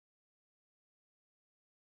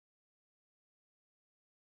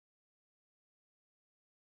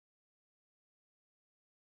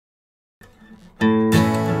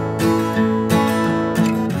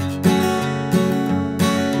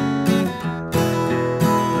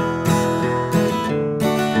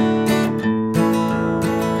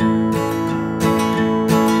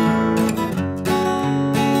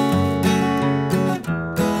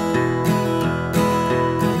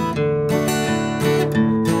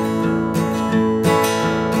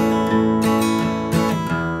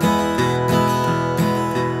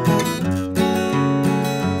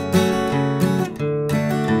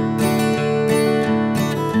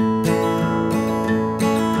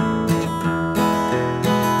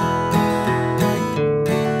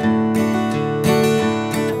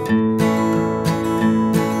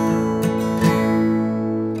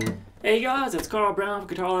Carl Brown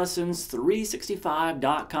from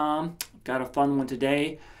GuitarLessons365.com. Got a fun one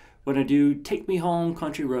today. We're going to do Take Me Home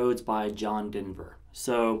Country Roads by John Denver.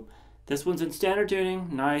 So this one's in standard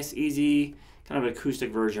tuning, nice, easy, kind of an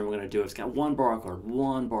acoustic version we're going to do. It's got one bar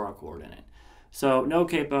chord in it. So no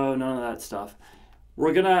capo, none of that stuff.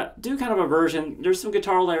 We're going to do kind of a version. There's some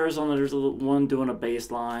guitar layers on there. There's one doing a bass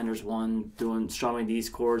line. There's one doing strumming these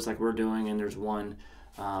chords like we're doing, and there's one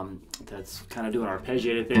that's kind of doing an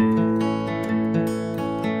arpeggiated thing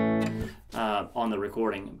on the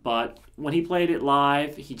recording. But when he played it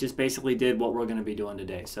live, he just basically did what we're going to be doing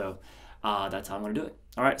today. So that's how I'm going to do it.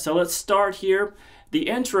 All right, so let's start here. The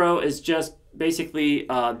intro is just basically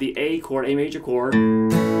the A chord, A major chord.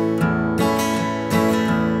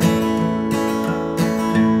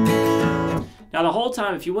 Now the whole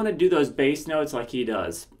time, if you want to do those bass notes like he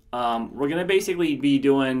does, we're going to basically be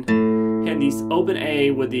hitting these open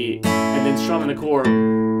A with and then strumming the chord.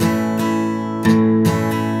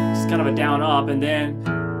 It's kind of a down up, and then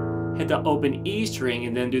hit the open E string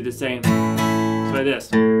and then do the same. So like this.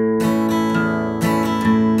 Kind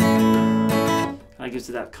of gives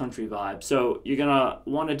it that country vibe. So you're going to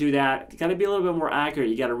want to do that. You got to be a little bit more accurate.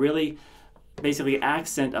 You got to really basically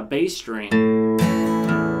accent a bass string.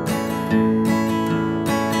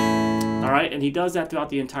 Alright, and he does that throughout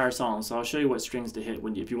the entire song, so I'll show you what strings to hit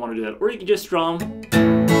if you want to do that. Or you can just strum.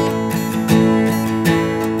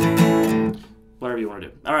 Whatever you want to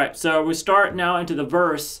do. Alright, so we start now into the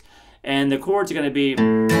verse, and the chords are going to be...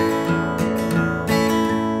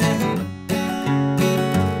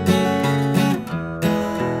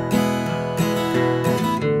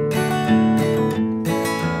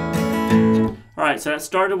 Alright, so that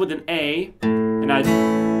started with an A, and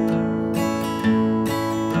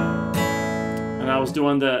I was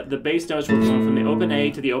doing the bass notes were going from the open A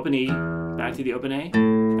to the open E, back to the open A,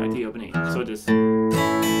 back to the open E. So just.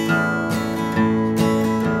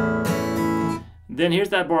 Then here's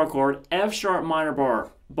that bar chord, F sharp minor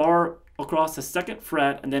bar across the 2nd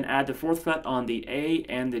fret, and then add the 4th fret on the A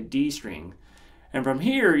and the D string. And from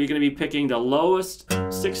here, you're going to be picking the lowest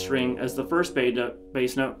 6th string as the first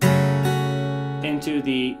bass note into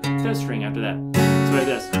the 5th string after that. So like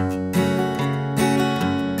this.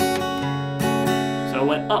 So it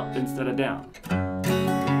went up instead of down.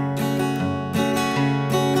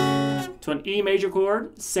 To an E major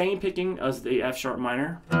chord, same picking as the F sharp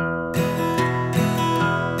minor.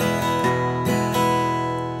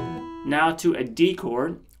 Now to a D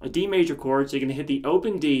chord, a D major chord, so you're going to hit the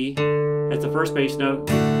open D as the first bass note,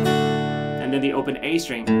 and then the open A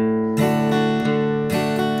string,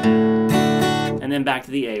 and then back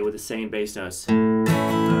to the A with the same bass notes.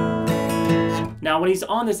 Now when he's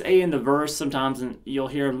on this A in the verse, sometimes you'll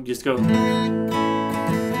hear him just go.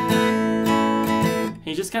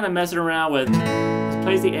 He's just kind of messing around with,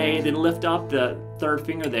 plays the A, then lift up the 3rd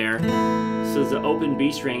finger there, so there's an open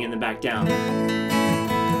B string and then back down.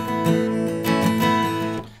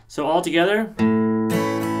 So all together.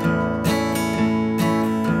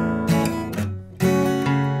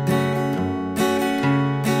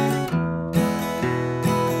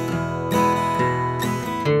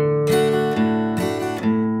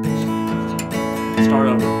 Start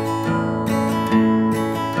over.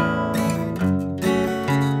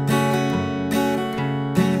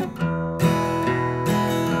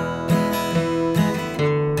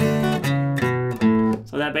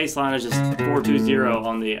 So that bass line is just 4-2-0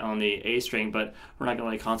 on the A string, but we're not going to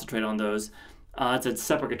really concentrate on those. It's a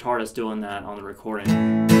separate guitar that's doing that on the recording.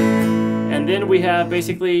 And then we have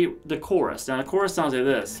basically the chorus. Now the chorus sounds like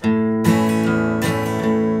this.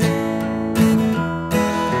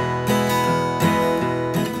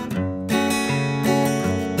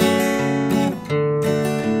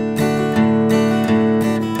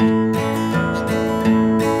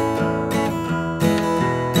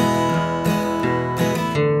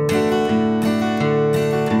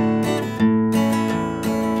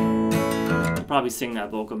 Probably sing that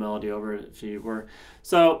vocal melody over it if you were.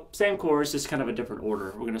 So same chorus, just kind of a different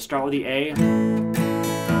order. We're going to start with the A to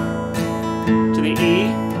the E,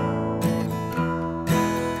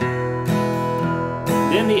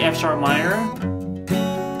 then the F sharp minor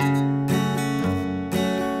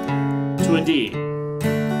to a D.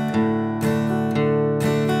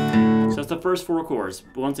 So that's the first 4 chords.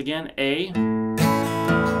 Once again, A,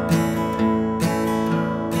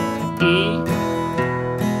 E,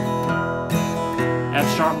 F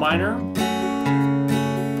sharp minor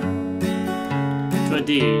to a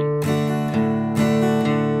D.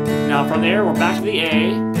 Now from there we're back to the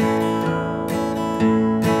A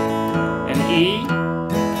and E,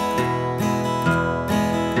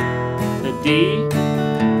 the D,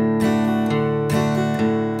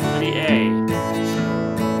 and the A.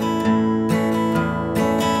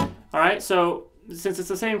 so since it's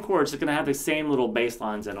the same chords, it's going to have the same little bass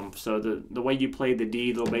lines in them. So the way you play the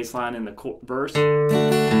D little bass line in the verse,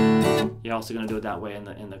 you're also going to do it that way in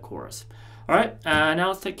the chorus. All right, now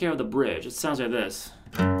let's take care of the bridge. It sounds like this.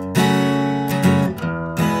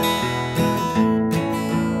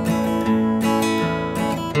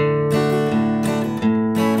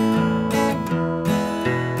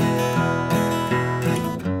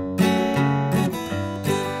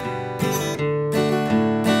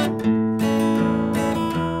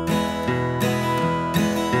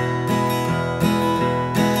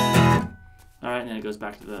 Goes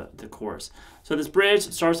back to the chorus. So this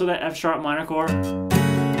bridge starts with that F sharp minor chord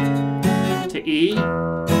to E to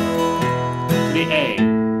the A.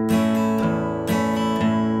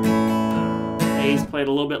 A is played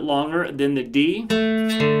a little bit longer than the D, A,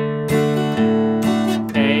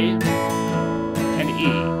 and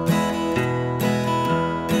E.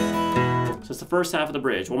 So it's the first half of the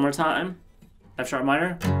bridge. One more time. F sharp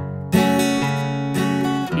minor,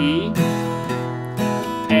 E,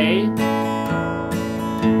 A,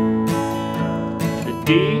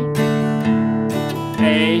 D,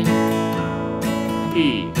 A,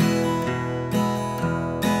 E.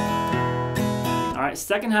 Alright,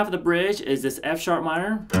 second half of the bridge is this F sharp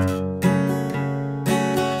minor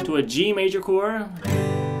to a G major chord.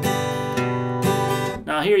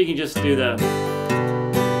 Now here you can just do the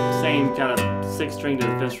same kind of 6th string to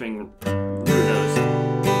the 5th string root notes.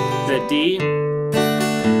 The D,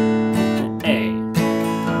 A.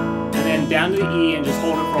 Down to the E and just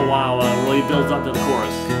hold it for a while while it really builds up to the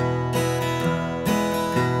chorus.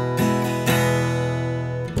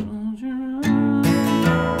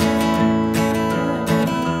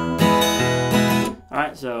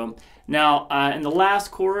 Alright, so now in the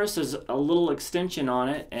last chorus there's a little extension on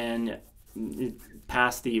it and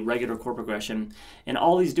past the regular chord progression, and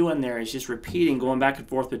all he's doing there is just repeating, going back and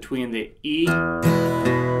forth between the E and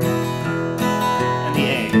the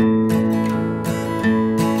A.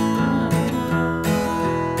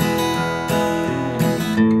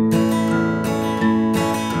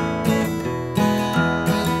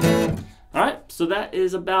 So that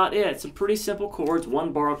is about it. Some pretty simple chords,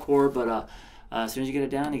 one bar chord, but as soon as you get it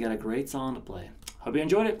down, you got a great song to play. Hope you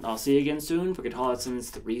enjoyed it. I'll see you again soon for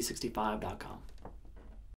GuitarLessons365.com.